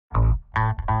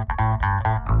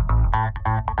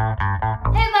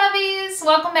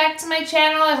welcome back to my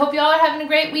channel. I hope y'all are having a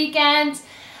great weekend.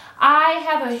 I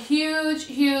have a huge,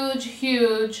 huge,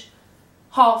 huge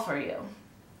haul for you.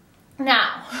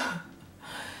 Now,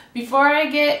 before I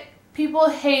get people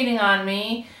hating on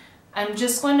me, I'm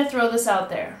just going to throw this out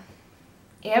there.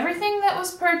 Everything that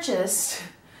was purchased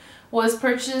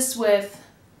with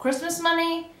Christmas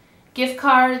money, gift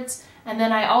cards, and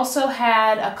then I also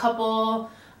had a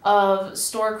couple of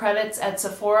store credits at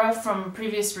Sephora from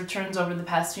previous returns over the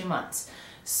past few months.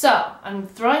 So I'm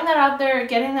throwing that out there,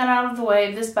 getting that out of the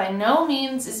way. This by no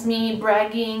means is me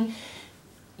bragging,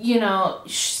 you know,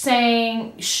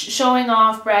 showing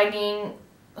off, bragging,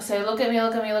 say, look at me,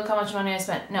 look how much money I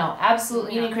spent. No,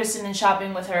 absolutely meeting Kristen and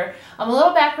shopping with her. A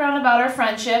little background about our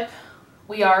friendship.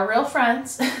 We are real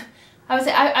friends. I would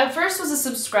say I first was a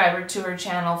subscriber to her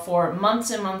channel for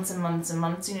months and months and months and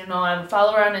months. You know, I would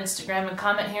follow her on Instagram and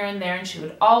comment here and there, and she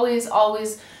would always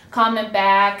comment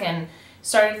back, and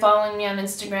started following me on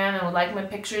Instagram and would like my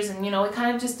pictures, and you know, we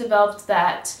kind of just developed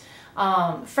that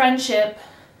friendship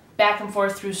back and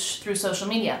forth through social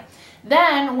media.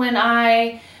 Then when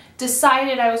I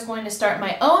decided I was going to start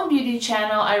my own beauty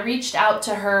channel, I reached out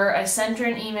to her, I sent her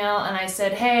an email, and I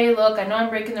said, hey, look, I know I'm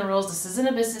breaking the rules, this isn't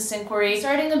a business inquiry,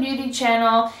 starting a beauty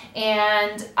channel,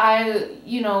 and I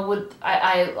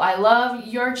love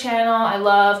your channel, I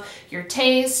love your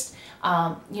taste.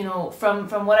 You know,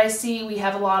 from what I see, we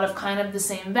have a lot of kind of the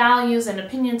same values and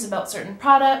opinions about certain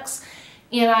products,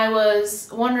 and I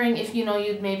was wondering if, you know,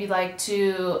 you'd maybe like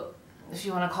to, if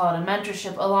you want to call it a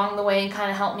mentorship along the way, and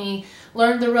kind of help me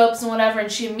learn the ropes and whatever.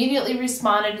 And she immediately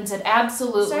responded and said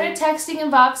absolutely. Started texting and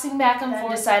boxing back and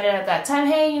forth. Decided at that time,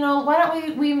 hey, you know, why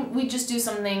don't we just do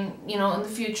something, you know, in the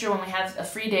future when we have a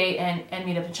free date and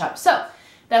meet up and shop. So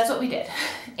that's what we did.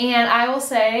 And I will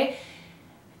say,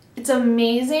 it's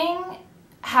amazing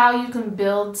how you can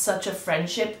build such a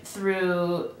friendship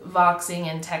through voxing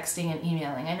and texting and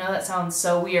emailing. I know that sounds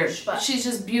so weird, but she's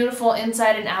just beautiful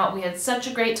inside and out. We had such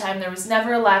a great time. There was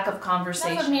never a lack of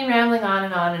conversation. Enough of me rambling on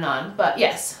and on and on, but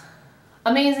yes,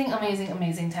 amazing, amazing,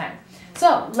 amazing time.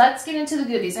 So let's get into the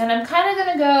goodies, and I'm kind of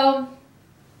gonna go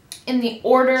in the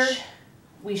order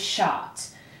we shot.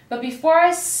 But before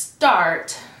I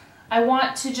start, I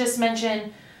want to just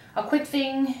mention a quick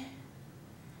thing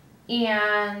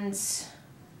and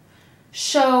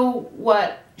show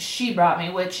what she brought me,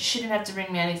 which she didn't have to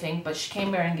bring me anything, but she came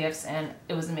bearing gifts and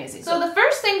it was amazing. So the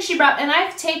first thing she brought, and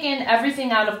I've taken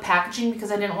everything out of packaging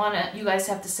because I didn't want you guys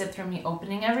to have to sit through me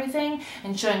opening everything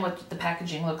and showing what the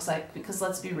packaging looks like, because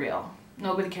let's be real,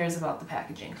 nobody cares about the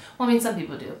packaging. Well, I mean, some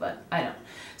people do, but I don't.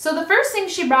 So the first thing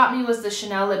she brought me was the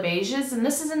Chanel Le Beiges, and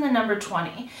this is in the number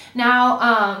 20.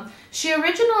 Now, she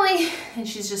originally, and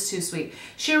she's just too sweet,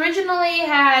 she originally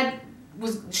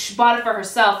she bought it for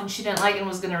herself and she didn't like it and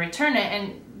was going to return it,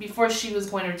 and before she was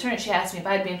going to return it, she asked me if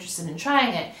I'd be interested in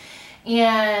trying it,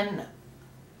 and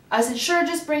I said, sure,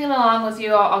 just bring it along with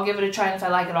you, I'll give it a try, and if I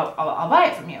like it, I'll buy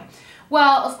it from you.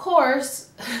 Well, of course,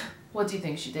 what do you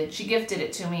think she did? She gifted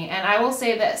it to me, and I will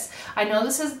say this, I know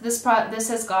this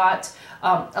has got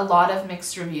a lot of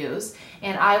mixed reviews,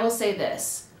 and I will say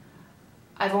this,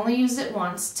 I've only used it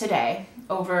once today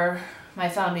over my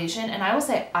foundation, and I will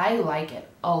say I like it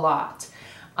a lot.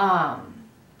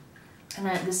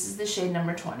 This is the shade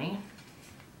number 20.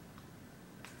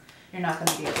 You're not going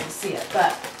to be able to see it,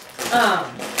 but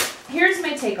here's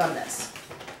my take on this.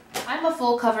 I'm a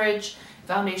full coverage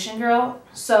foundation girl,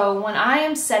 so when I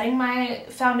am setting my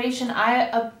foundation, I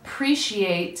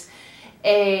appreciate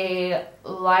a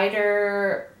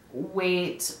lighter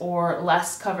weight or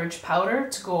less coverage powder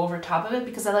to go over top of it,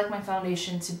 because I like my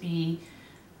foundation to be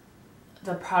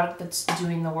the product that's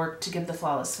doing the work to give the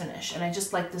flawless finish, and I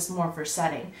just like this more for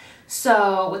setting.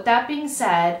 So with that being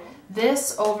said,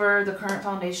 this over the current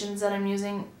foundations that I'm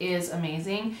using is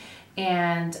amazing,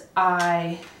 and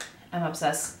I am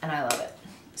obsessed and I love it.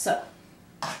 So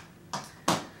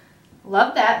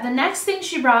love that. The next thing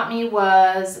she brought me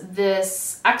was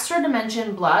this Extra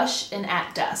Dimension blush in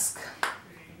At Dusk.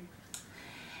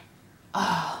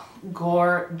 Oh,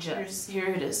 gorgeous. Here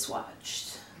it is swatched.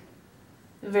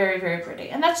 Very, very pretty.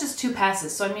 And that's just 2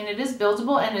 passes. So, I mean, it is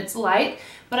buildable and it's light,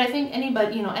 but I think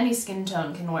anybody, you know, any skin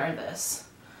tone can wear this.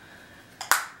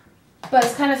 But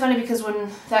it's kind of funny because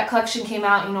when that collection came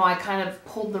out, you know, I kind of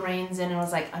pulled the reins in and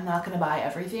was like, I'm not going to buy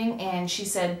everything. And she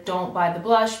said, don't buy the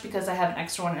blush because I have an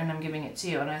extra one and I'm giving it to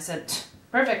you. And I said,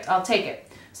 perfect, I'll take it.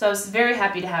 So I was very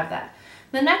happy to have that.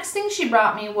 The next thing she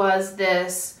brought me was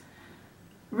this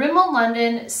Rimmel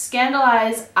London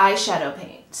Scandalized eyeshadow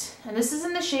paint. And this is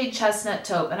in the shade Chesnut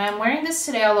Taupe. And I'm wearing this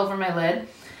today all over my lid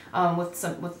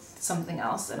with something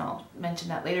else, and I'll mention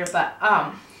that later. But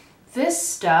this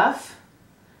stuff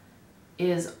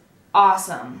is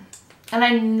awesome. And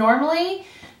I normally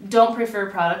don't prefer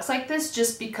products like this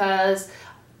just because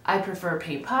I prefer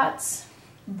paint pots.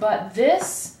 But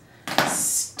this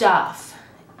stuff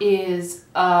is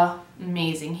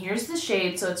amazing. Here's the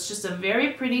shade. So it's just a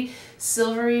very pretty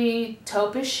silvery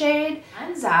taupe shade.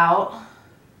 Blends out.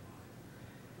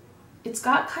 It's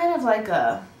got kind of like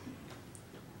a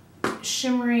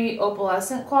shimmery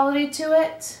opalescent quality to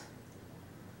it.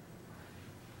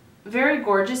 Very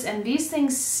gorgeous, and these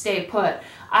things stay put.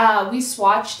 We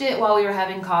swatched it while we were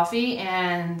having coffee,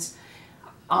 and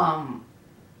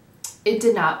it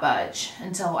did not budge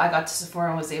until I got to Sephora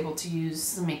and was able to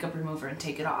use the makeup remover and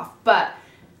take it off. But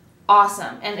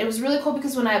awesome. And it was really cool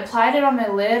because when I applied it on my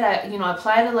lid, I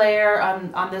applied a layer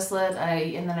on this lid,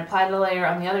 and then I applied a layer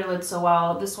on the other lid. So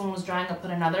while this one was drying, I put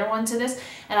another one to this.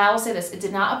 And I will say this, it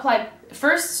did not apply,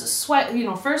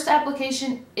 first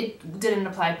application, it didn't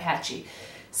apply patchy.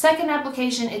 Second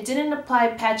application, it didn't apply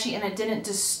patchy, and it didn't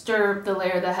disturb the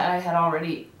layer that I had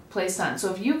already placed on.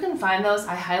 So if you can find those,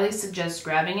 I highly suggest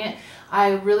grabbing it.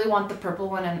 I really want the purple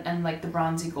one and like the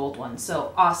bronzy gold one.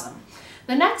 So awesome.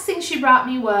 The next thing she brought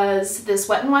me was this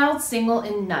Wet n Wild single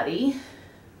in Nutty.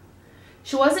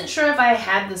 She wasn't sure if I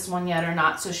had this one yet or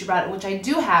not, so she brought it, which I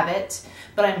do have it,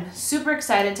 but I'm super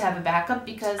excited to have a backup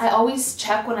because I always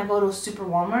check when I go to a super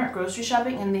Walmart grocery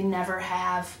shopping and they never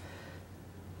have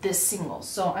this single.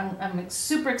 So I'm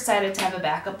super excited to have a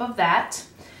backup of that.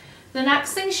 The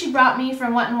next thing she brought me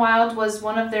from Wet n Wild was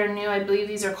one of their new, I believe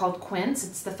these are called Quints.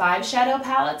 It's the 5 shadow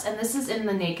palettes, and this is in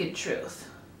the Naked Truth.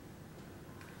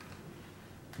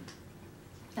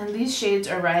 And these shades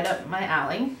are right up my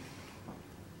alley.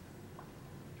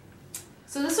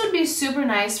 So this would be super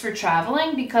nice for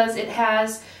traveling because it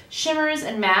has shimmers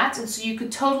and mattes, and so you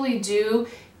could totally do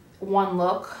one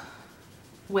look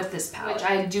with this palette. Which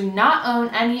I do not own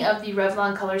any of the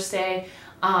Revlon Color Stay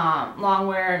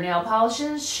longwear nail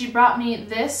polishes. She brought me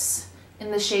this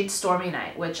in the shade Stormy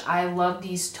Night, which I love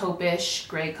these taupe-ish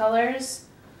gray colors.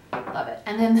 Love it.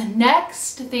 And then the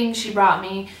next thing she brought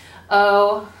me,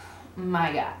 oh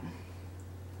my god.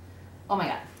 Oh my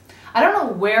god. I don't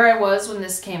know where I was when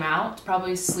this came out,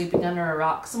 probably sleeping under a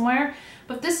rock somewhere,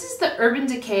 but this is the Urban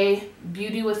Decay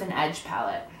Beauty with an Edge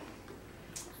palette.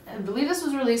 I believe this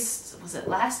was released, was it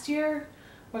last year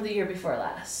or the year before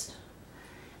last?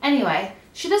 Anyway,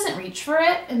 she doesn't reach for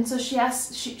it, and so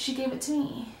she gave it to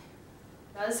me.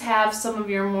 It does have some of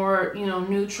your more,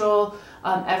 neutral,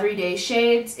 everyday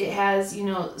shades. It has,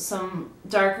 some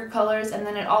darker colors, and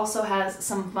then it also has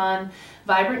some fun,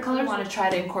 vibrant colors. I want to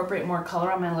try to incorporate more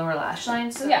color on my lower lash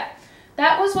line. So yeah,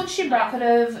 that was what she brought. I could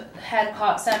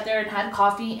have sat there and had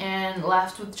coffee and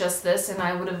left with just this, and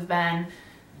I would have been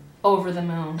over the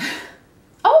moon.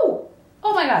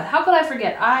 Oh my god, how could I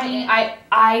forget?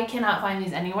 I cannot find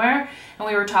these anywhere, and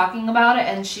we were talking about it,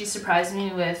 and she surprised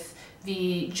me with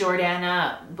the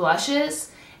Jordana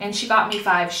blushes, and she got me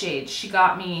 5 shades. She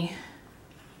got me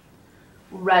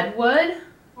Redwood,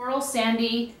 Coral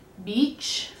Sandy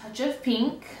Beach, Touch of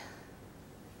Pink,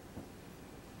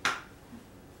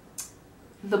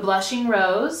 the Blushing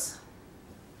Rose,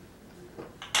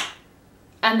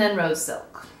 and then Rose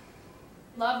Silk.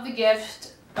 Love the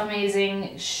gift.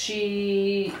 Amazing.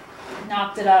 She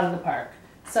knocked it out of the park.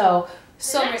 So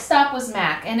next up was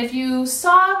MAC, and if you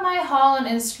saw my haul on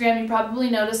Instagram, you probably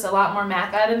noticed a lot more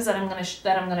MAC items that I'm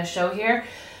gonna show here.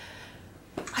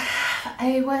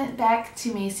 I went back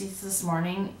to Macy's this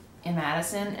morning in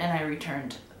Madison, and I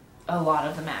returned a lot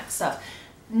of the MAC stuff.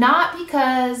 Not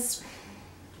because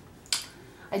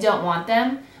I don't want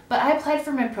them, but I applied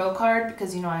for my pro card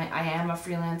because, I am a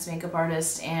freelance makeup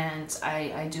artist, and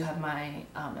I do have my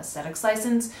aesthetics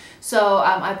license. So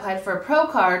I applied for a pro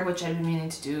card, which I've been meaning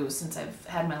to do since I've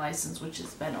had my license, which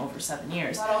has been over 7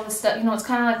 years. Got all this stuff, it's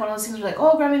kind of like one of those things where like,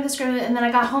 oh, grab me this, grab me that. And then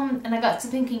I got home and I got to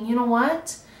thinking, you know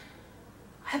what?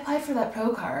 I applied for that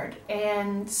pro card,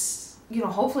 and,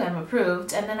 hopefully I'm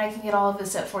approved, and then I can get all of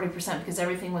this at 40% because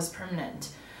everything was permanent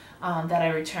that I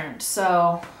returned.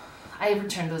 So I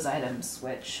returned those items,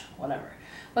 which, whatever.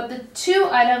 But the 2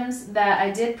 items that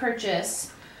I did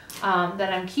purchase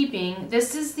that I'm keeping,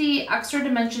 this is the Extra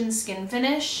Dimension Skin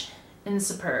Finish in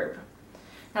Superb.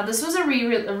 Now this was a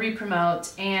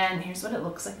re-promote, and here's what it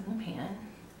looks like in the pan.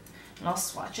 And I'll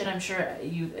swatch it. I'm sure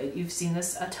you've seen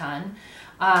this a ton.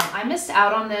 I missed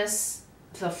out on this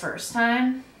the first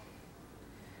time.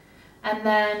 And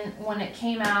then when it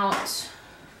came out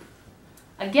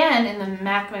again in the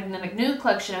MAC Magnetic Nude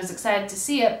collection, I was excited to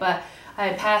see it, but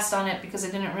I passed on it because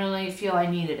I didn't really feel I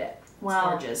needed it. Well,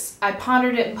 gorgeous. I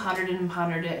pondered it and pondered it and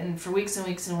pondered it, and for weeks and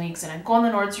weeks and weeks, and I'd go on the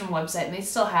Nordstrom website and they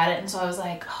still had it, and so I was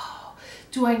like, oh,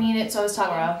 do I need it? So I was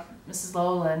talking to Mrs.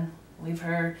 Lowland, leave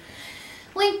her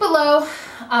link below.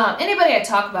 Anybody I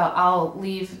talk about, I'll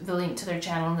leave the link to their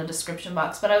channel in the description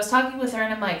box. But I was talking with her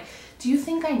and I'm like, do you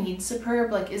think I need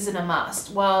Superb? Like, is it a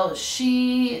must? Well,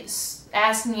 she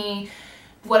asked me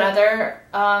what other,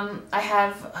 I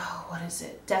have, oh, what is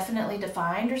it? Definitely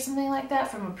Defined or something like that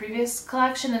from a previous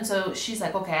collection. And so she's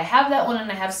like, okay, I have that one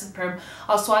and I have Superb.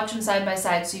 I'll swatch them side by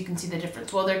side so you can see the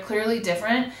difference. Well, they're clearly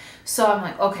different. So I'm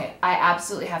like, okay, I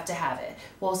absolutely have to have it.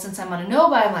 Well, since I'm on a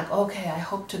no-buy, I'm like, okay, I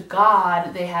hope to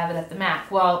God they have it at the MAC.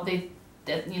 Well, they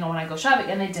you know, when I go shopping,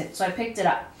 and they did. So I picked it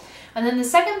up. And then the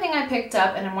second thing I picked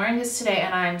up, and I'm wearing this today,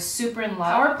 and I'm super in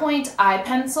love, PowerPoint eye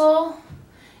pencil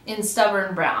in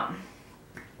Stubborn Brown.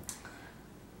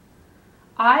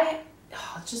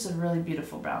 It's just a really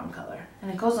beautiful brown color, and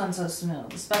it goes on so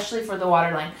smooth, especially for the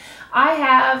waterline.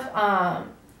 I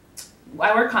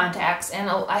wear contacts, and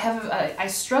I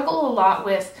struggle a lot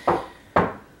with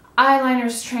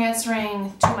eyeliners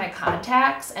transferring to my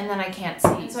contacts, and then I can't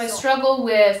see. So I struggle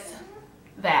with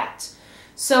that.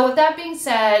 So with that being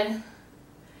said,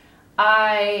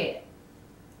 I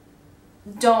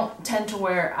don't tend to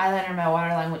wear eyeliner in my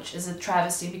waterline, which is a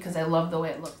travesty because I love the way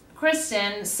it looks.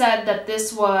 Kristen said that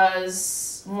this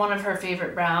was one of her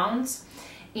favorite browns,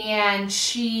 and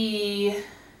sorry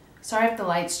if the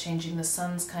light's changing, the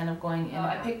sun's kind of going in.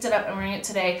 I picked it up, I'm wearing it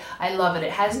today. I love it.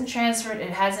 It hasn't transferred, it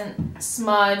hasn't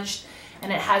smudged,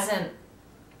 and it hasn't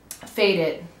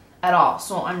faded at all.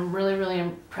 So I'm really, really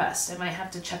impressed. I might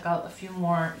have to check out a few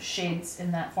more shades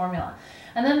in that formula.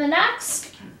 And then the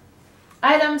next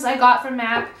items I got from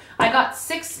MAC, I got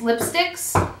 6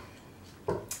 lipsticks.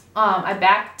 I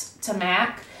backed to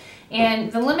MAC, and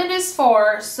the limit is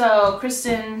 4, so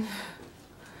Kristen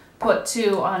put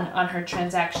 2 on her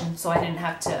transaction, so I didn't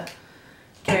have to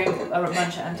carry a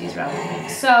bunch of empties around with me.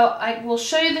 So I will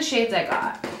show you the shades I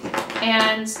got.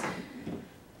 And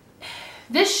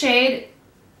this shade,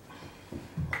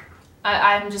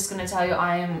 I'm just going to tell you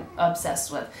I am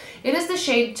obsessed with. It is the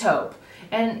shade Taupe.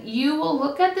 And you will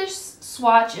look at this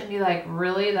swatch and be like,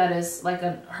 really? That is like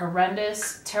a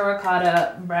horrendous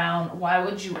terracotta brown. Why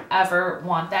would you ever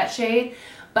want that shade?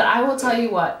 But I will tell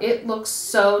you what, it looks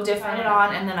so different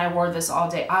on, and then I wore this all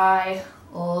day. I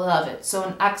love it. So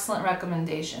an excellent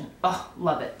recommendation. Oh,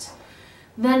 love it.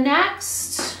 The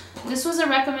next, this was a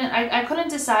recommend. I couldn't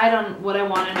decide on what I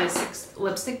wanted a 6th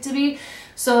lipstick to be.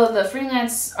 So the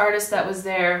freelance artist that was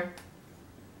there,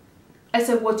 I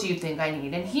said, what do you think I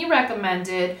need? And he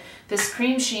recommended this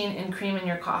Cream Sheen in Cream in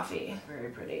Your Coffee. Very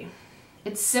pretty.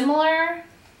 It's similar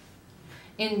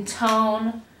in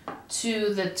tone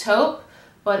to the Taupe,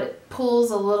 but it pulls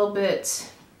a little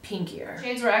bit pinkier.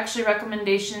 Shades were actually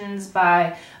recommendations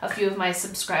by a few of my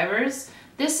subscribers.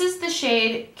 This is the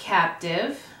shade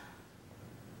Captive.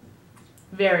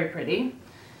 Very pretty.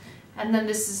 And then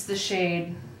this is the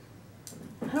shade,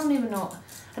 I don't even know.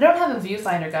 I don't have a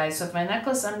viewfinder, guys, so if my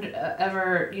necklace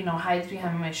ever, you know, hides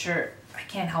behind my shirt, I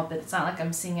can't help it. It's not like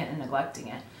I'm seeing it and neglecting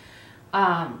it.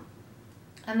 And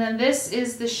then this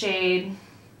is the shade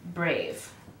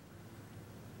Brave.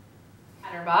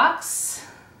 Box,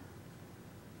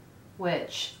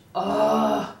 which,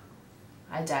 oh,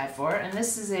 I die for. And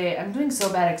this is I'm doing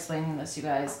so bad explaining this, you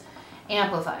guys.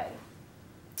 Amplified.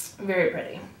 Very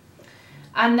pretty.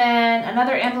 And then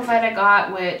another Amplified I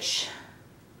got, which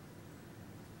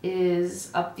is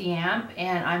Up the Amp,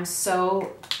 and I'm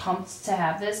so pumped to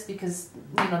have this because,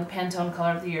 you know, the Pantone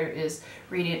color of the year is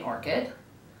Radiant Orchid.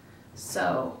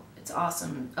 So it's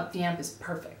awesome. Up the Amp is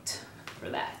perfect for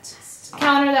that. The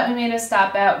counter that we made a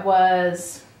stop at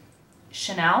was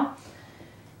Chanel,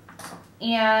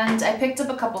 and I picked up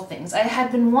a couple things. I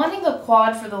had been wanting a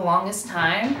quad for the longest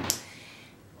time,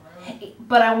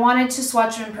 but I wanted to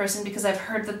swatch them in person because I've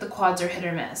heard that the quads are hit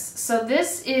or miss. So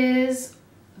this is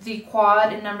the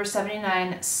quad in number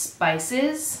 79,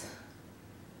 Spices.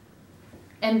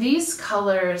 And these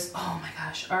colors, oh my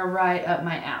gosh, are right up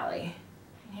my alley.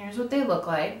 And here's what they look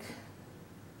like.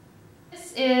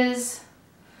 This is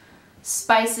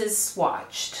Spices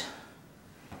swatched.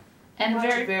 And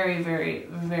very, very, very,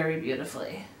 very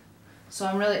beautifully. So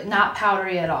I'm really not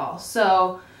powdery at all.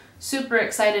 So super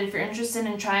excited if you're interested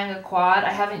in trying a quad.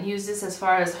 I haven't used this as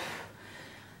far as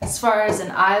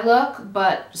an eye look,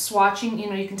 but swatching, you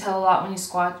know, you can tell a lot when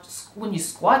you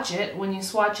swatch it,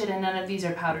 and none of these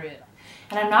are powdery.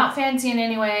 And I'm not fancy in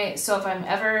any way, so if I'm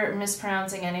ever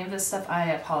mispronouncing any of this stuff,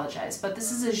 I apologize. But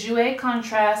this is a Jouer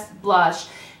Contrast blush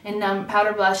in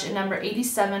powder blush in number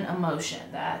 87, Emotion.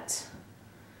 That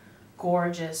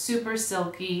gorgeous, super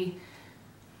silky,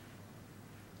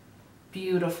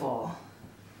 beautiful.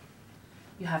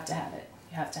 You have to have it.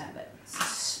 You have to have it.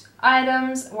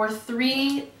 Items were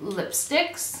 3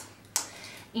 lipsticks,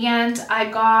 And I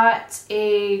got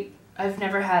I've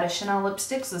never had a Chanel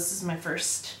lipstick, so this is my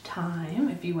first time,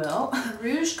 if you will.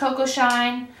 Rouge Coco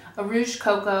Shine, a Rouge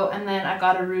Coco, and then I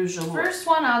got a Rouge Allure. First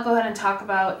one I'll go ahead and talk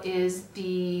about is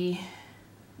the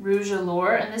Rouge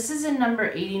Allure, and this is in number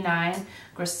 89,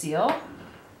 Gracile.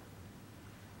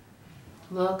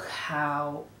 Look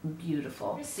how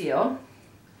beautiful. Gracile.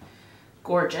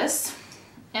 Gorgeous.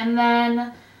 And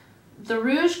then the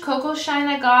Rouge Coco Shine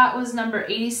I got was number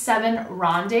 87,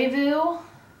 Rendezvous.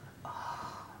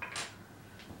 Oh.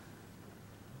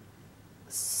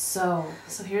 So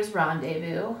here's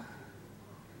Rendezvous.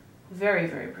 Very,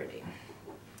 very pretty.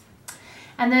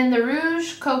 And then the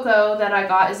Rouge Coco that I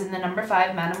got is in the number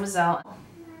 5, Mademoiselle.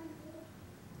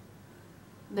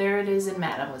 There it is in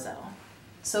Mademoiselle.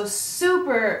 So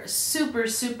super, super,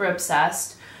 super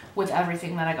obsessed with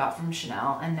everything that I got from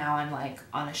Chanel, and now I'm like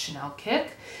on a Chanel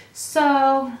kick.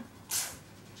 So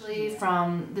actually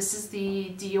this is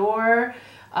the Dior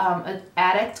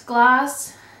Addict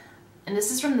glass, and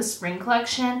this is from the spring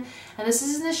collection, and this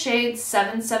is in the shade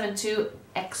 772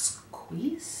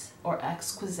 Exquise or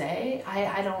Exquise.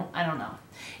 I don't know.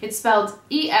 It's spelled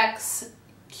EXQUISE.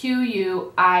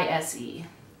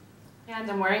 And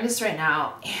I'm wearing this right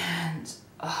now, and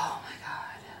oh my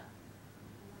god,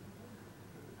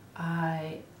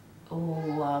 I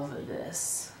love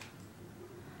this.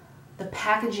 The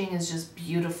packaging is just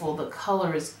beautiful. The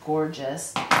color is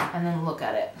gorgeous. And then look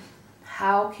at it.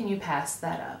 How can you pass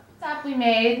that up? The stop we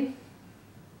made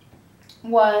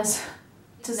was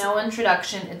no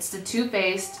introduction. It's the Too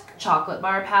Faced Chocolate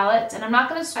Bar Palette. And I'm not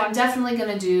going to swatch. I'm definitely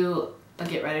going to do a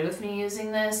get ready with me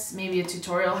using this. Maybe a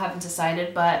tutorial, haven't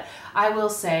decided. But I will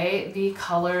say the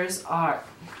colors are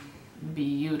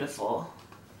beautiful.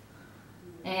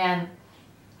 And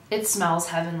it smells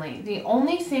heavenly. The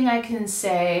only thing I can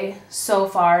say so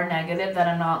far negative that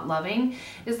I'm not loving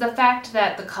is the fact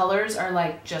that the colors are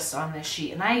like just on this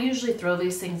sheet. And I usually throw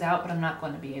these things out, but I'm not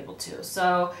going to be able to.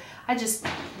 So I just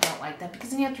don't like that, because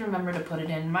then you have to remember to put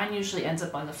it in. Mine usually ends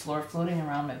up on the floor floating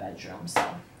around my bedroom, so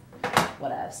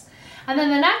whatevs. And then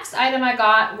the next item I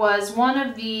got was one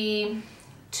of the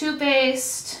Too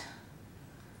Faced,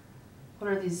 what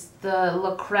are these? The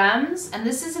La Cremes, and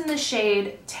this is in the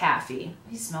shade Taffy.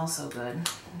 These smell so good.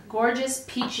 Gorgeous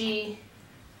peachy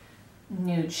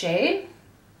nude shade.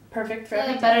 Perfect for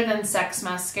everything. Better than Sex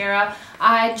Mascara.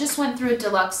 I just went through a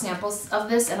deluxe sample of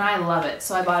this and I love it,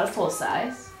 so I bought a full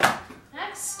size.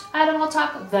 Next item I'll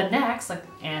talk,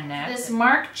 this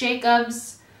Marc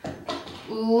Jacobs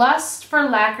Lust for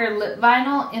Lacquer Lip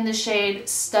Vinyl in the shade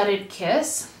Studded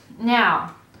Kiss.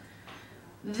 Now,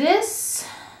 this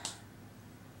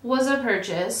was a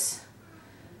purchase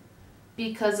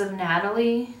because of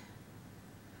Natalie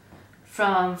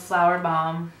from Flower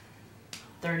Bomb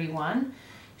 31.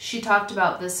 She talked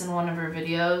about this in one of her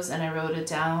videos and I wrote it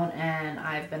down, and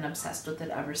I've been obsessed with it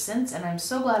ever since, and I'm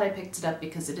so glad I picked it up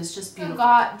because it is just beautiful. I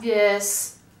got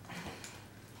this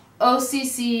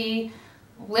OCC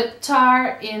lip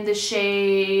tar in the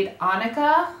shade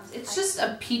Annika. It's just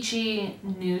a peachy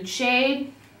nude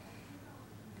shade.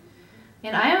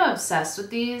 And I am obsessed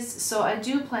with these, so I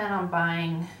do plan on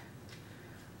buying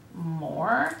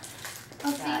more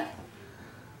of that.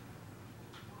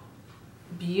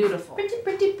 Beautiful. Pretty,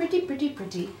 pretty, pretty, pretty,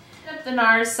 pretty. Up the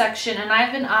NARS section, and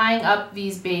I've been eyeing up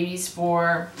these babies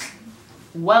for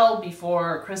well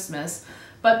before Christmas.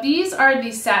 But these are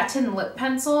the satin lip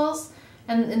pencils,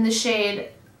 and in the shade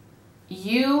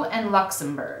U and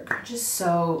Luxembourg. Just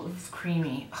so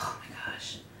creamy. Oh my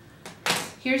gosh.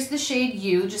 Here's the shade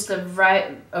U, just a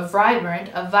vibrant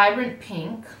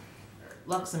pink.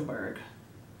 Luxembourg.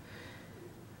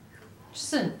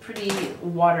 Just a pretty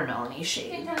watermelon-y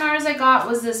shade. And from NARS I got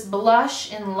was this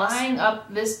blush in Lying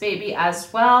Up this baby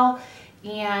as well.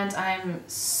 And I'm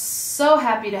so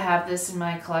happy to have this in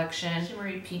my collection.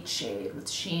 Shimmery peach shade with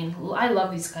sheen. I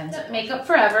love these kinds of Makeup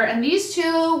Forever. And these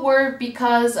two were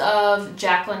because of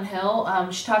Jaclyn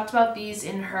Hill. She talked about these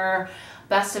in her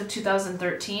Best of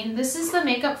 2013. This is the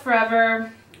Makeup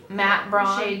Forever Matte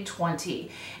Bronze shade 20.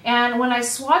 And when I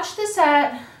swatched this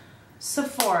at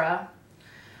Sephora,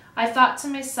 I thought to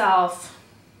myself,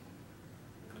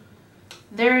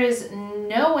 there is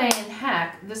no way in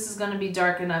heck this is going to be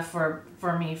dark enough for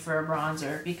me for a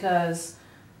bronzer, because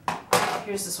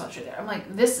here's the swatch right there. I'm like,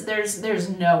 there's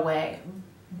no way.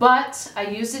 But I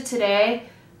used it today.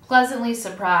 Pleasantly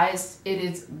surprised. It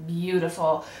is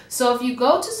beautiful. So if you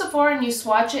go to Sephora and you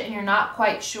swatch it and you're not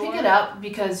quite sure, pick it up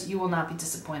because you will not be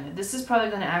disappointed. This is probably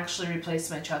going to actually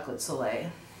replace my Chocolate Soleil,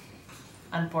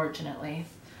 unfortunately.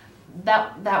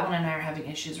 That one and I are having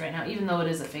issues right now, even though it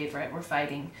is a favorite. We're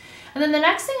fighting. And then the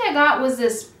next thing I got was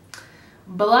this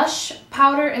blush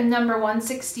powder in number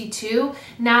 162.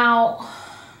 Now,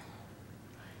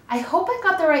 I hope I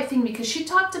got the right thing because she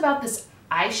talked about this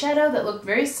eyeshadow that looked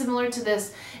very similar to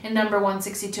this in number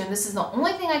 162, and this is the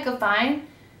only thing I could find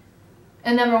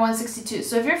in number 162.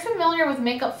 So if you're familiar with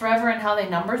Makeup Forever and how they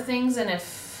number things, and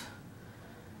if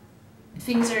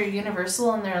things are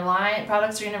universal in their line,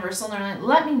 products are universal in their line,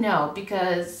 let me know,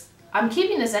 because I'm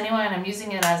keeping this anyway and I'm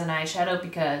using it as an eyeshadow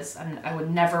because I would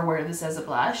never wear this as a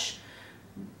blush.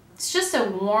 It's just a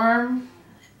warm,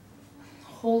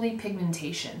 holy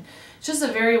pigmentation. It's just a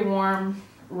very warm,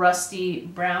 rusty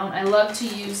brown. I love to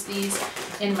use these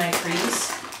in my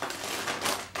crease.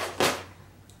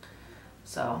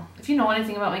 So if you know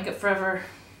anything about Makeup Forever,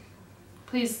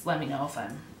 please let me know if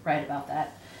I'm right about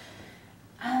that.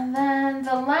 And then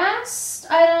the last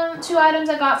item, 2 items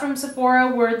I got from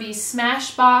Sephora were the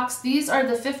Smashbox. These are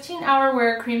the 15-Hour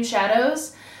Wear Cream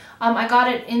Shadows. I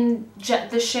got it in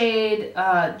the shade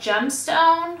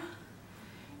Gemstone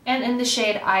and in the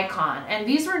shade Icon. And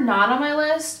these were not on my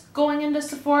list going into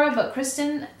Sephora, but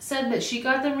Kristen said that she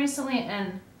got them recently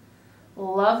and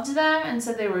loved them and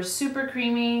said they were super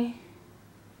creamy.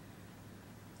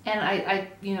 And I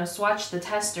you know, swatched the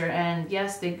tester, and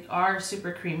yes, they are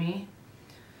super creamy.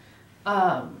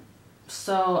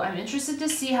 So I'm interested to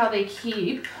see how they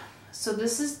keep. So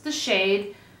this is the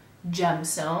shade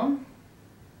Gemstone.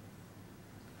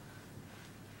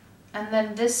 And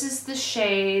then this is the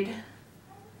shade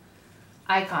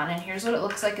Icon, and here's what it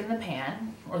looks like in the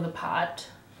pan, or the pot.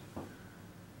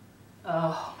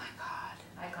 Oh my god,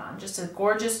 Icon. Just a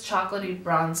gorgeous chocolatey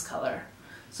bronze color.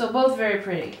 So both very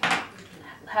pretty.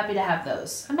 Happy to have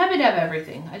those. I'm happy to have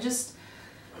everything. It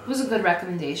was a good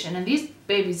recommendation. And these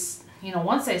babies, you know,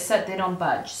 once they set, they don't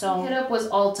budge. So hit up was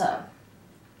Ulta.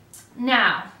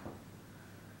 Now,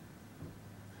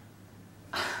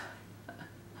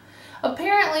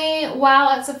 apparently while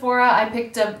at Sephora, I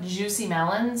picked up Juicy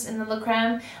Melons in the Creme,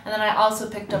 and then I also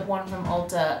picked up one from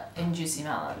Ulta in Juicy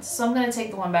Melons. So I'm going to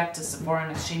take the one back to Sephora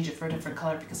and exchange it for a different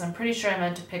color, because I'm pretty sure I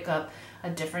meant to pick up a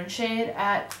different shade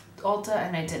at Ulta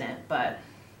and I didn't, but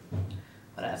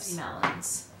whatever. Juicy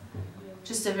Melons.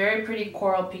 Just a very pretty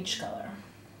coral peach color.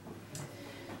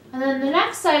 And then the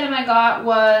next item I got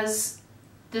was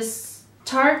this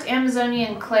Tarte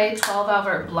Amazonian Clay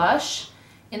 12-Hour Blush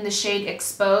in the shade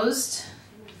Exposed.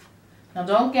 Now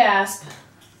don't gasp.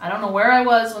 I don't know where I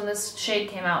was when this shade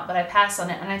came out, but I passed on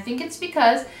it. And I think it's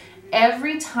because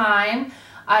every time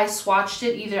I swatched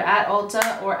it either at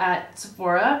Ulta or at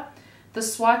Sephora, the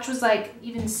swatch was like,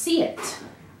 even see it.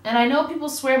 And I know people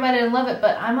swear by it and love it,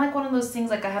 but I'm like one of those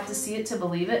things, like I have to see it to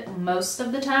believe it most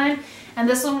of the time. And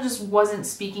this one just wasn't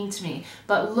speaking to me.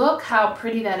 But look how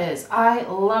pretty that is. I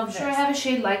love this. Sure, I have a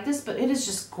shade like this, but it is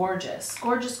just gorgeous.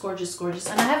 Gorgeous, gorgeous, gorgeous.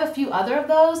 And I have a few other of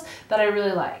those that I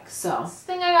really like. So, this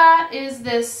thing I got is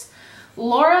this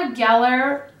Laura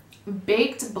Geller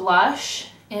Baked Blush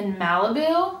in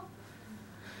Malibu.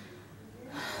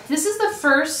 This is the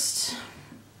first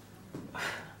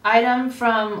item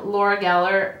from Laura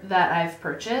Geller that I've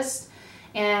purchased,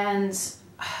 and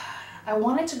I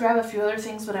wanted to grab a few other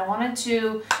things, but I wanted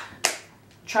to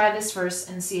try this first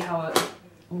and see how it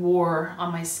wore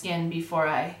on my skin before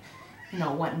I, you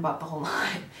know, went and bought the whole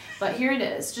line. But here it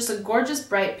is, just a gorgeous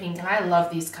bright pink, and I love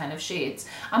these kind of shades.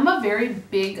 I'm a very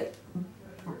big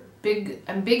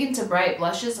into bright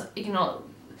blushes. You know,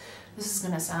 this is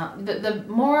gonna sound, the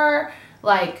more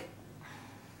like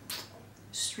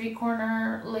street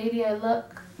corner lady I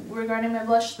look regarding my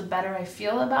blush, the better I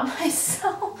feel about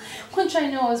myself, which I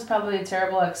know is probably a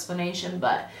terrible explanation,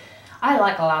 but I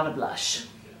like a lot of blush.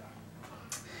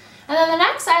 And then the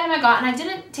next item I got, and I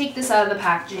didn't take this out of the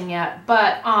packaging yet,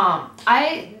 but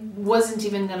I wasn't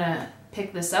even gonna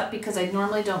pick this up because I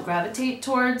normally don't gravitate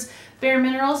towards Bare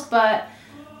Minerals, but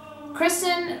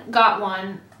Kristen got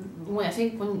one,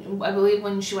 I believe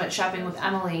when she went shopping with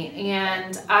Emily,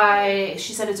 and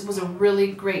she said it was a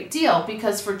really great deal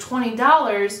because for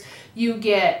 $20 you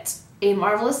get a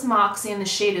Marvelous Moxie, and the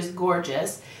shade is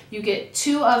gorgeous. You get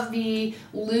 2 of the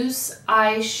loose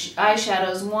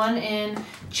eyeshadows, one in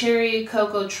Cherry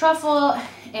Cocoa Truffle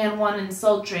and one in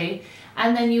Sultry.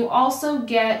 And then you also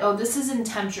get, oh, this is in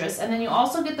Temptress, and then you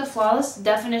also get the Flawless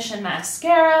Definition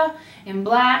Mascara in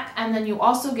black, and then you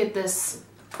also get this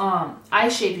eye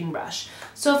shaping brush.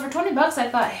 So for 20 bucks, I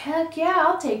thought, heck yeah,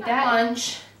 I'll take that.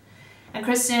 Lunch, and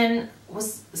Kristen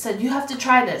said, you have to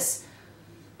try this.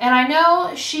 And I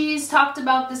know she's talked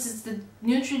about this. It's the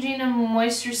Neutrogena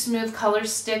Moisture Smooth Color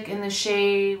Stick in the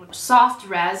shade Soft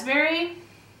Raspberry.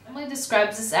 Emily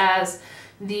describes this as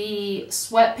the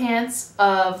sweatpants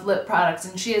of lip products,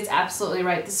 and she is absolutely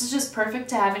right. This is just perfect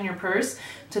to have in your purse,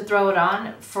 to throw it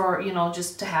on for, you know,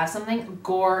 just to have something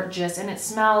gorgeous, and it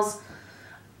smells.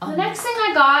 The next thing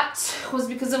I got was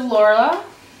because of Laura.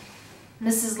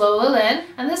 This is Lola Lynn,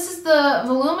 and this is the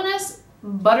Voluminous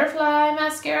Butterfly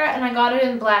Mascara, and I got it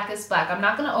in Blackest Black. I'm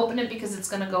not going to open it because it's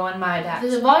going to go on my back.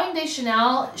 The Volume de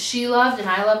Chanel, she loved, and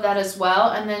I love that as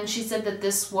well, and then she said that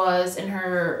this was, in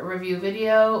her review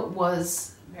video,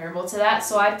 was comparable to that,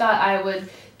 so I thought I would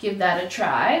give that a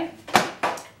try.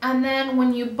 And then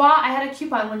when you bought, I had a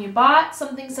coupon, when you bought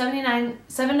something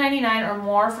 $7.99 or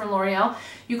more from L'Oreal,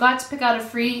 you got to pick out a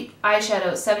free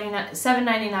eyeshadow,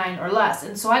 $7.99 or less.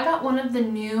 And so I got one of the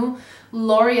new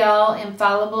L'Oreal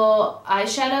Infallible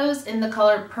eyeshadows in the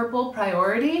color Purple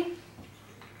Priority.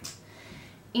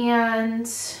 And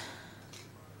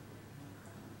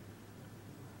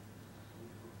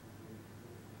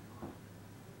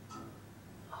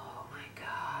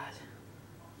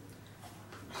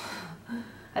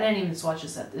I didn't even swatch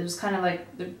this up. It was kind of like,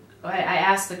 I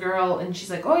asked the girl and she's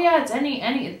like, oh yeah, it's any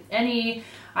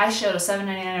eyeshadow,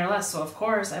 $7.99 or less. So of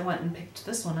course I went and picked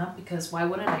this one up, because why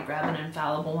wouldn't I grab an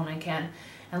Infallible when I can?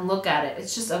 And look at it.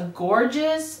 It's just a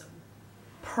gorgeous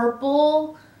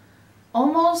purple,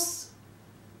 almost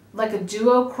like a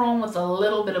duochrome with a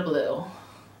little bit of blue.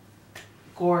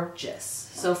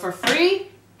 Gorgeous. So for free,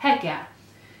 heck yeah.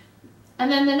 And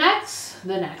then the next,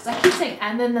 I keep saying,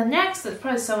 and then the next, that's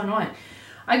probably so annoying.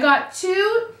 I got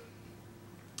two,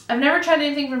 I've never tried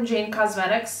anything from Jane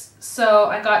Cosmetics, so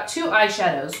I got two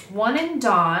eyeshadows. One in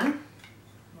Dawn,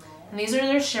 and these are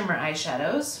their shimmer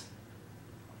eyeshadows.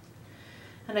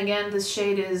 And again, this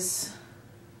shade is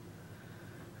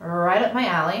right up my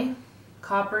alley.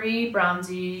 Coppery,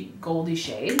 bronzy, goldy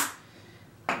shade.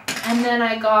 And then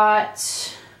I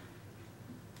got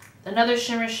another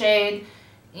shimmer shade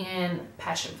in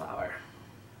Passion Flower.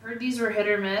 Heard these were hit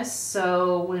or miss,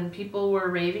 so when people were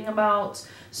raving about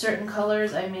certain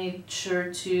colors, I made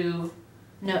sure to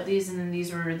note these, and then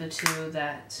these were the two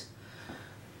that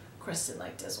Kristen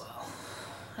liked as well.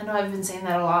 I know I've been saying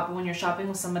that a lot, but when you're shopping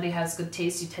with somebody who has good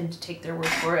taste, you tend to take their word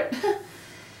for it.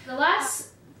 The last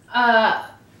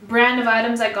brand of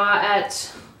items I got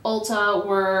at Ulta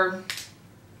were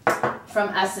from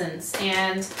Essence,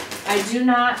 and I do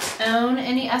not own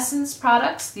any Essence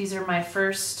products. These are my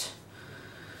first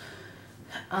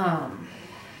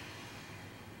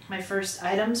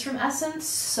items from Essence.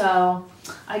 So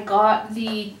I got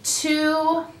the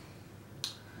two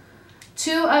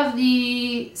of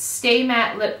the Stay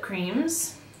Matte lip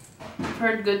creams. I've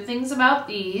heard good things about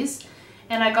these,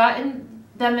 and I got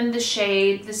them in the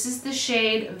shade, this is the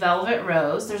shade Velvet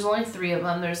Rose. There's only 3 of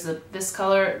them. There's this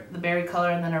color, the berry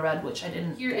color, and then a red, which I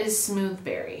didn't. Here is Smooth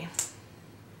Berry.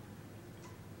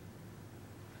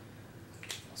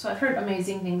 So I've heard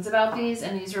amazing things about these,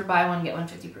 and these were buy one, get one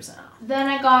 50% off. Then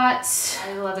I got,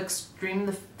 I love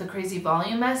Extreme, the Crazy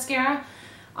Volume Mascara.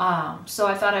 So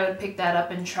I thought I would pick that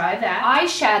up and try that.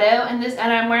 Eyeshadow, and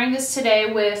I'm wearing this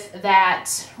today with that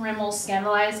Rimmel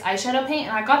Scandalized eyeshadow paint,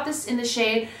 and I got this in the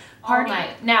shade Party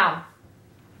Night. Now,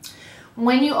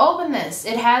 when you open this,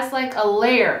 it has like a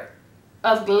layer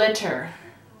of glitter.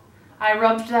 I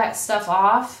rubbed that stuff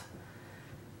off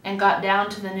and got down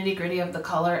to the nitty-gritty of the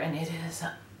color, and it is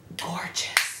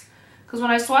gorgeous. Because when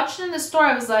I swatched it in the store,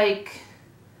 I was like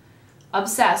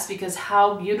obsessed, because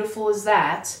how beautiful is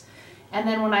that? And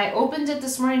then when I opened it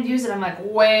this morning to use it, I'm like,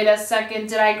 wait a second,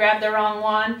 did I grab the wrong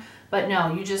one? But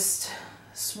no, you just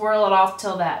swirl it off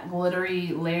till that glittery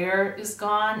layer is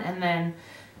gone, and then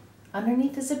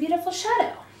underneath is a beautiful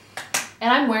shadow.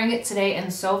 And I'm wearing it today,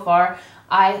 and so far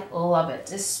I love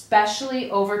it, especially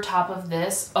over top of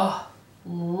this. Oh,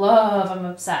 love, I'm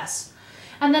obsessed.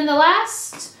 And then the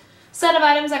last set of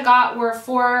items I got were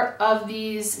 4 of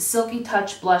these Silky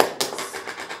Touch blushes.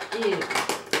 Ew.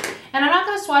 And I'm not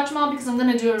going to swatch them all because I'm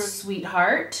going to do a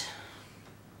Sweetheart.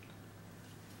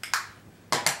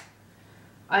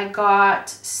 I got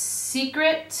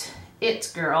Secret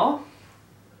It Girl.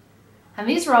 And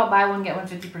these were all buy one, get one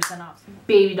 50% off.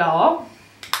 Baby Doll.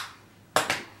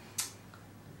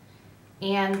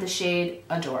 And the shade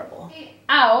Adorable.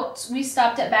 Out, we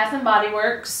stopped at Bath & Body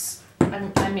Works.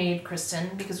 I made Kristen,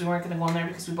 because we weren't going to go in there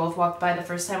because we both walked by the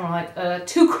first time. We're like,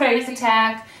 too crazy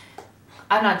attack.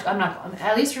 I'm not,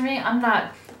 at least for me, I'm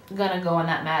not going to go on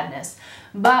that madness.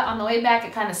 But on the way back,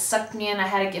 it kind of sucked me in. I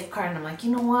had a gift card, and I'm like,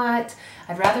 you know what?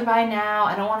 I'd rather buy now.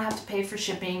 I don't want to have to pay for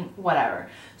shipping, whatever.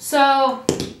 So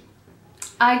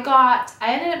I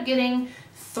ended up getting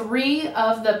 3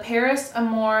 of the Paris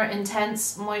Amour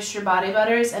Intense Moisture Body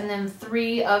Butters, and then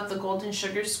 3 of the Golden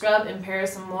Sugar Scrub in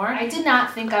Paris Amour. I did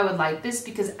not think I would like this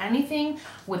because anything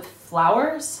with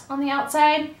flowers on the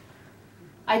outside,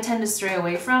 I tend to stray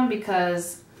away from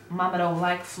because mama don't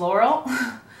like floral.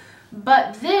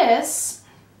 But this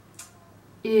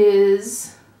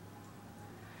is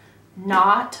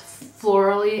not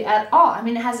florally at all. I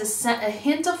mean, it has a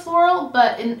hint of floral,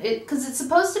 but because it's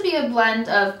supposed to be a blend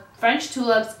of French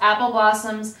tulips, apple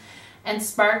blossoms, and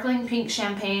sparkling pink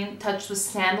champagne touched with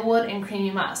sandalwood and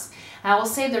creamy musk. And I will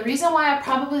say the reason why I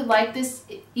probably like this,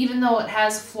 even though it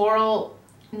has floral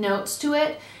notes to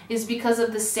it, is because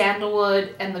of the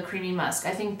sandalwood and the creamy musk.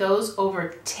 I think those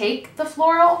overtake the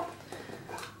floral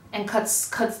and cuts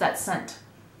that scent,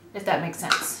 if that makes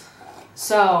sense.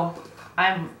 So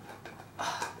I'm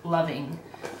loving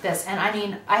this. And I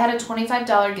mean, I had a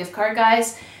 $25 gift card,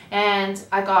 guys, and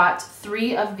I got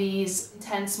 3 of these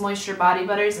Intense Moisture Body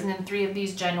Butters and then 3 of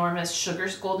these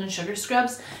ginormous Golden Sugar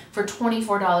Scrubs for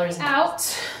 $24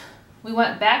 out. We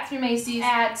went back through Macy's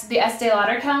at the Estee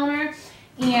Lauder calendar,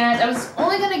 and I was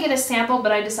only going to get a sample,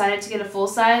 but I decided to get a full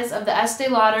size of the Estee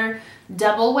Lauder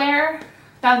Double Wear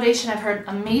foundation. I've heard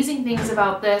amazing things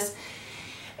about this.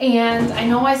 And I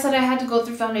know I said I had to go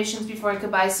through foundations before I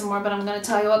could buy some more, but I'm going to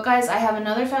tell you what, guys, I have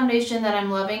another foundation that I'm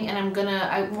loving, and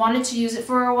I wanted to use it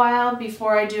for a while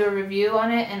before I do a review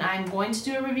on it, and I'm going to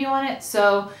do a review on it,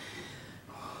 so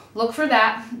look for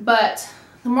that. But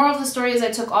the moral of the story is I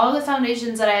took all of the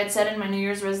foundations that I had said in my New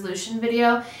Year's resolution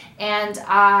video, and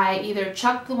I either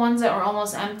chucked the ones that were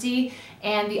almost empty,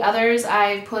 and the others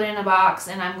I put in a box,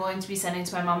 and I'm going to be sending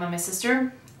to my mom and my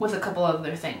sister with a couple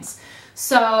other things.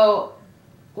 So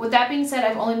with that being said,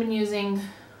 I've only been using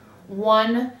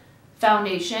one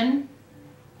foundation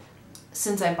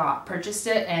since I purchased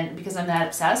it, and because I'm that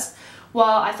obsessed.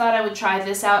 Well, I thought I would try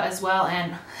this out as well,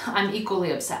 and I'm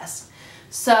equally obsessed.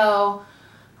 So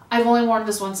I've only worn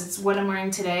this once. It's what I'm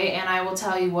wearing today, and I will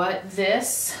tell you what,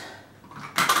 this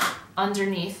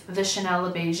underneath the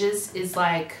Chanel Beiges is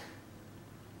like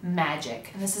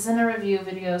magic. And this isn't a review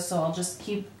video, so I'll just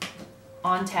keep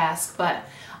on task, but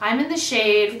I'm in the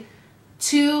shade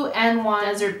 2N1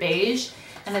 Desert Beige,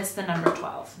 and it's the number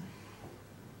 12.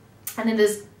 And it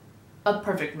is a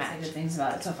perfect match. Good things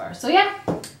about it so far. So yeah.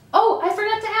 Oh, I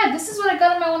forgot to add, this is what I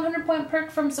got on my 100 point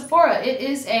perk from Sephora. It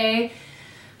is a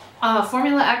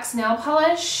Formula X nail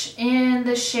polish in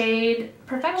the shade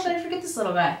Perfection. Did I forget this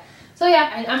little guy? So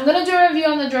yeah, I'm going to do a review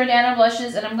on the Jordana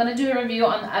blushes, and I'm going to do a review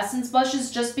on the Essence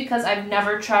blushes just because I've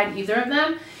never tried either of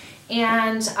them.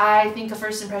 And I think a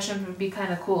first impression would be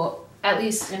kind of cool, at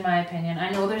least in my opinion. I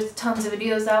know there's tons of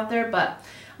videos out there, but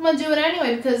I'm going to do it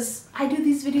anyway because I do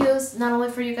these videos not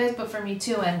only for you guys, but for me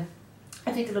too, and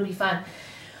I think it'll be fun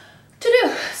to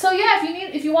do. So yeah,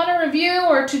 if you want a review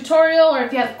or a tutorial, or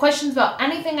if you have questions about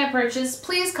anything I purchased,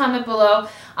 please comment below.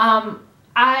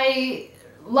 I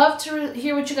love to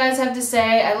hear what you guys have to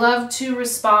say. I love to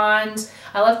respond.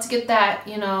 I love to get that,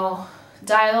 you know,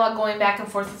 dialogue going back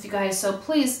and forth with you guys. So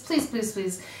please, please, please,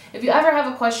 please, if you ever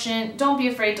have a question, don't be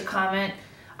afraid to comment.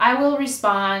 I will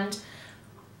respond.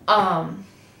 And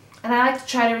I like to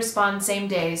try to respond same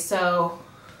day. So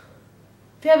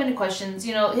if you have any questions,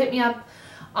 you know, hit me up.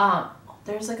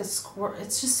 There's like a squirrel.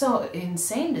 It's just so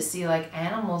insane to see like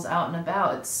animals out and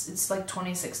about. It's like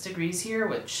 26 degrees here,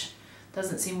 which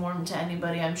doesn't seem warm to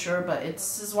anybody, I'm sure, but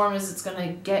it's as warm as it's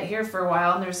gonna get here for a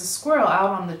while. And there's a squirrel out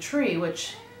on the tree,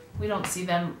 which we don't see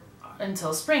them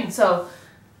until spring. So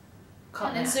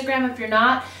on Instagram if you're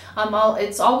not.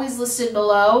 It's always listed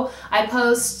below. I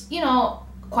post, you know,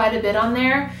 quite a bit on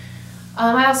there.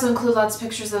 I also include lots of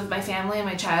pictures of my family and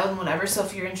my child and whatever, so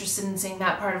if you're interested in seeing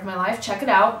that part of my life, check it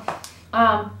out.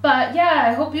 But yeah,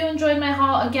 I hope you enjoyed my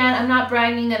haul. Again, I'm not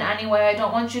bragging in any way. I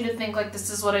don't want you to think like this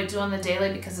is what I do on the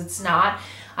daily, because it's not.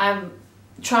 I'm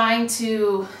trying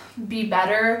to be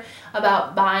better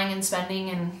about buying and spending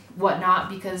and whatnot,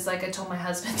 because like I told my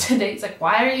husband today, he's like,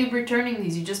 why are you returning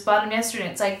these? You just bought them yesterday.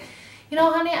 It's like, you know,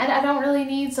 honey, I don't really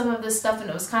need some of this stuff. And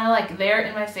it was kind of like there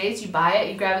in my face. You buy it,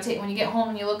 you gravitate. When you get home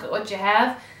and you look at what you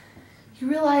have, you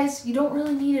realize you don't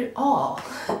really need it all.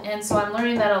 And so I'm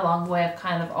learning that along the way. I've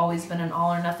kind of always been an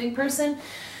all or nothing person.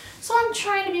 So I'm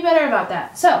trying to be better about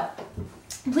that. So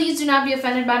please do not be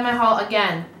offended by my haul.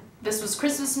 Again, this was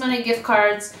Christmas money, gift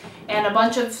cards, and a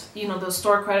bunch of, you know, those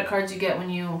store credit cards you get when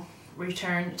you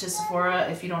return to Sephora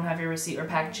if you don't have your receipt or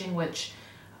packaging, which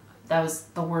that was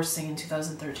the worst thing in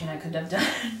 2013 I could have done.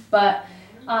 But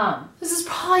this is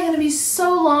probably going to be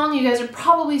so long. You guys are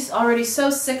probably already so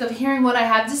sick of hearing what I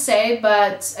have to say.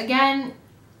 But again,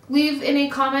 leave any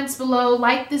comments below.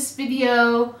 Like this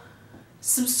video.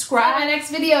 subscribe. See you in my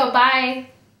next video.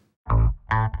 Bye.